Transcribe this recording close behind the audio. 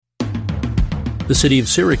The city of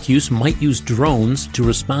Syracuse might use drones to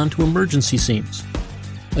respond to emergency scenes.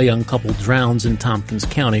 A young couple drowns in Tompkins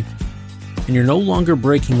County. And you're no longer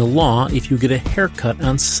breaking the law if you get a haircut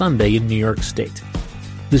on Sunday in New York State.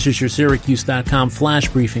 This is your Syracuse.com flash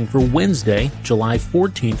briefing for Wednesday, July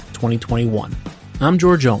 14th, 2021. I'm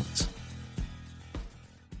George Owens.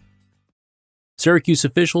 Syracuse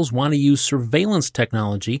officials want to use surveillance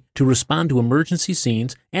technology to respond to emergency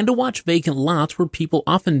scenes and to watch vacant lots where people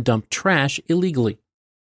often dump trash illegally.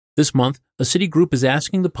 This month, a city group is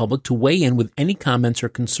asking the public to weigh in with any comments or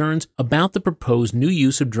concerns about the proposed new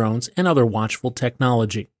use of drones and other watchful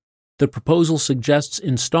technology. The proposal suggests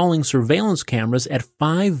installing surveillance cameras at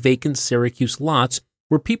 5 vacant Syracuse lots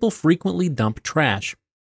where people frequently dump trash.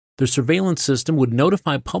 The surveillance system would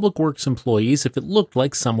notify Public Works employees if it looked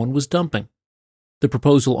like someone was dumping. The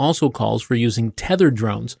proposal also calls for using tethered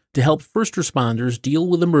drones to help first responders deal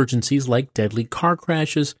with emergencies like deadly car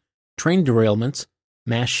crashes, train derailments,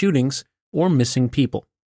 mass shootings, or missing people.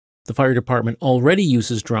 The fire department already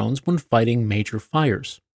uses drones when fighting major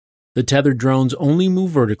fires. The tethered drones only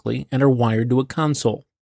move vertically and are wired to a console.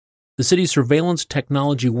 The city's Surveillance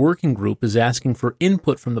Technology Working Group is asking for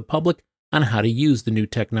input from the public on how to use the new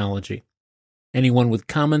technology. Anyone with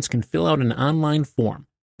comments can fill out an online form.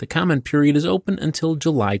 The comment period is open until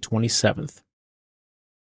July 27th.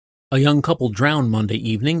 A young couple drowned Monday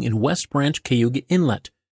evening in West Branch Cayuga Inlet,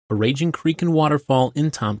 a raging creek and waterfall in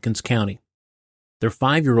Tompkins County. Their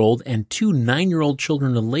 5-year-old and 2 9-year-old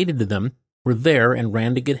children related to them were there and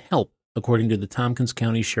ran to get help, according to the Tompkins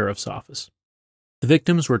County Sheriff's Office. The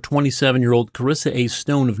victims were 27-year-old Carissa A.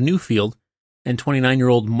 Stone of Newfield and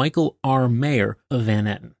 29-year-old Michael R. Mayer of Van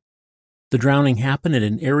Etten. The drowning happened at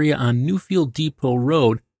an area on Newfield Depot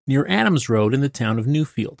Road near Adams Road in the town of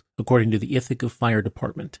Newfield, according to the Ithaca Fire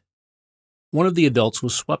Department. One of the adults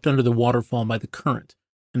was swept under the waterfall by the current,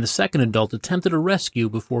 and the second adult attempted a rescue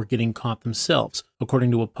before getting caught themselves, according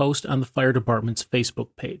to a post on the fire department's Facebook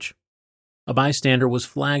page. A bystander was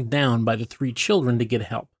flagged down by the 3 children to get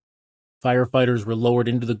help. Firefighters were lowered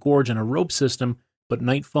into the gorge on a rope system, but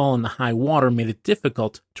nightfall and the high water made it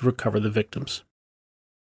difficult to recover the victims.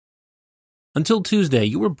 Until Tuesday,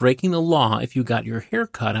 you were breaking the law if you got your hair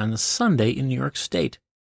cut on a Sunday in New York State.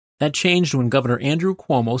 That changed when Governor Andrew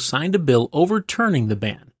Cuomo signed a bill overturning the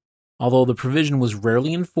ban. Although the provision was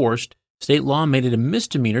rarely enforced, state law made it a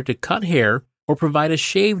misdemeanor to cut hair or provide a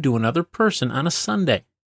shave to another person on a Sunday.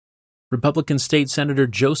 Republican State Senator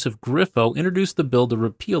Joseph Griffo introduced the bill to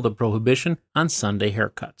repeal the prohibition on Sunday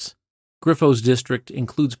haircuts. Griffo's district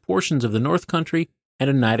includes portions of the North Country and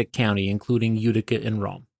Oneida County, including Utica and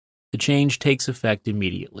Rome. The change takes effect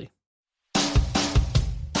immediately.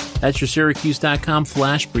 That's your Syracuse.com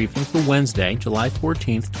flash briefing for Wednesday, July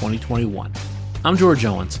 14th, 2021. I'm George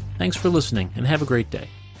Owens. Thanks for listening and have a great day.